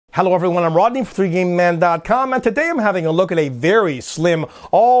Hello everyone, I'm Rodney from 3GamingMan.com, and today I'm having a look at a very slim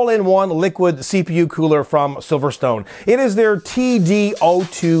all-in-one liquid CPU cooler from SilverStone. It is their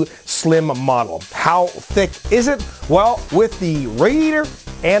TD02-Slim model. How thick is it? Well, with the radiator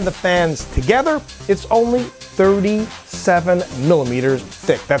and the fans together, it's only 37 millimeters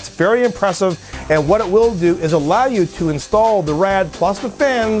thick. That's very impressive, and what it will do is allow you to install the rad plus the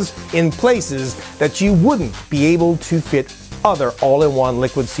fans in places that you wouldn't be able to fit other all-in-one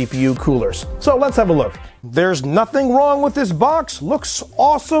liquid CPU coolers. So let's have a look. There's nothing wrong with this box. Looks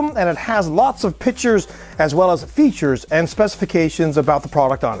awesome, and it has lots of pictures as well as features and specifications about the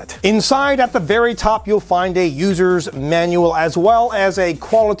product on it. Inside at the very top you'll find a user's manual as well as a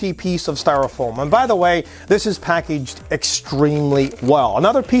quality piece of styrofoam. And by the way, this is packaged extremely well.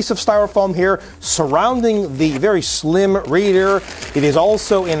 Another piece of styrofoam here surrounding the very slim radiator. It is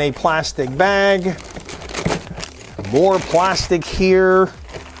also in a plastic bag. More plastic here.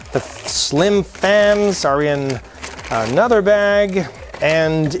 The slim fans are in another bag.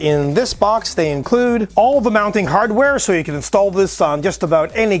 And in this box, they include all the mounting hardware, so you can install this on just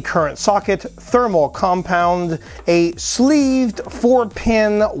about any current socket, thermal compound, a sleeved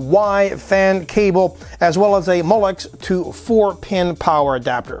 4-pin Y fan cable, as well as a Molex to 4-pin power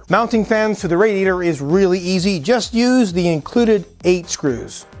adapter. Mounting fans to the radiator is really easy. Just use the included 8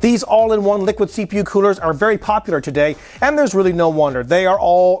 screws. These all-in-one liquid CPU coolers are very popular today, and there's really no wonder. They are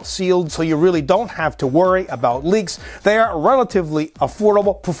all sealed, so you really don't have to worry about leaks. They are relatively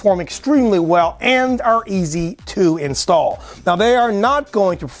affordable, perform extremely well, and are easy to install. Now, they are not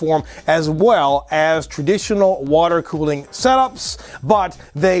going to perform as well as traditional water cooling setups, but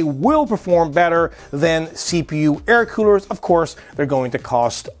they will perform better than CPU air coolers. Of course, they're going to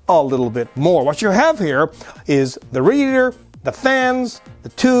cost a little bit more. What you have here is the radiator, the fans, the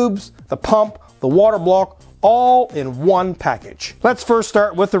tubes, the pump, the water block, all in one package. Let's first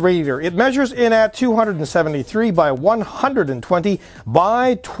start with the radiator. It measures in at 273 by 120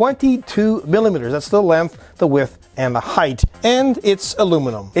 by 22 millimeters. That's the length, the width, and the height, and it's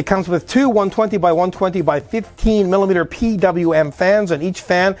aluminum. It comes with two 120 by 120 by 15 millimeter PWM fans, and each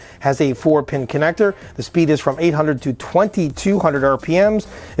fan has a 4-pin connector. The speed is from 800 to 2200 RPMs.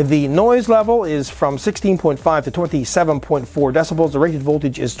 The noise level is from 16.5 to 27.4 decibels. The rated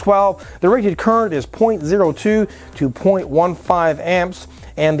voltage is 12. The rated current is 0.02 to 0.15 amps.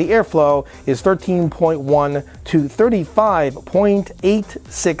 And the airflow is 13.1 to 35.86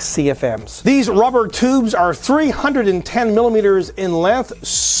 CFMs. These rubber tubes are 310 millimeters in length,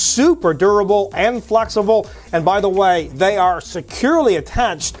 super durable and flexible, and by the way, they are securely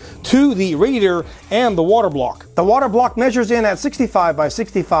attached to the radiator and the water block. The water block measures in at 65 by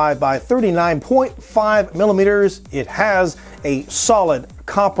 65 by 39.5 millimeters. It has a solid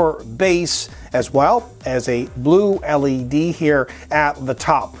copper base as well as a blue LED here at the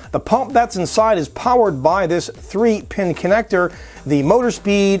top. The pump that's inside is powered by this 3-pin connector. The motor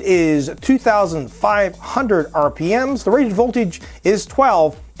speed is 2,500 RPMs. The rated voltage is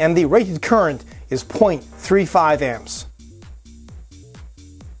 12, and the rated current is 0.35 amps.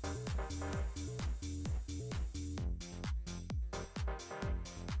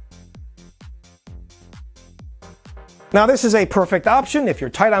 Now, this is a perfect option if you're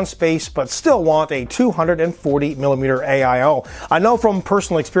tight on space but still want a 240 millimeter AIO. I know from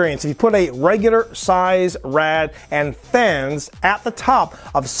personal experience, if you put a regular size rad and fans at the top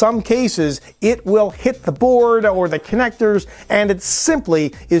of some cases, it will hit the board or the connectors, and it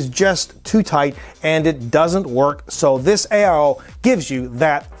simply is just too tight and it doesn't work. So this AIO gives you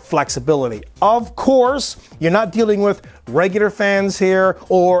that flexibility. Of course, you're not dealing with regular fans here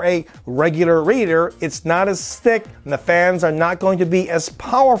or a regular radiator. It's not as thick, and the fans are not going to be as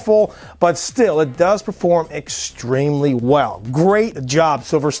powerful, but still it does perform extremely well. Great job,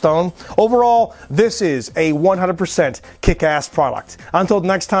 SilverStone. Overall, this is a 100% kick-ass product. Until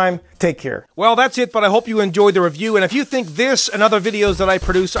next time, take care. Well, that's it, but I hope you enjoyed the review, and if you think this and other videos that I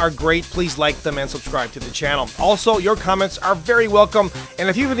produce are great, please like them and subscribe to the channel. Also, your comments are very welcome, and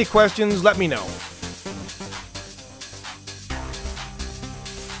if you have any questions, let me know.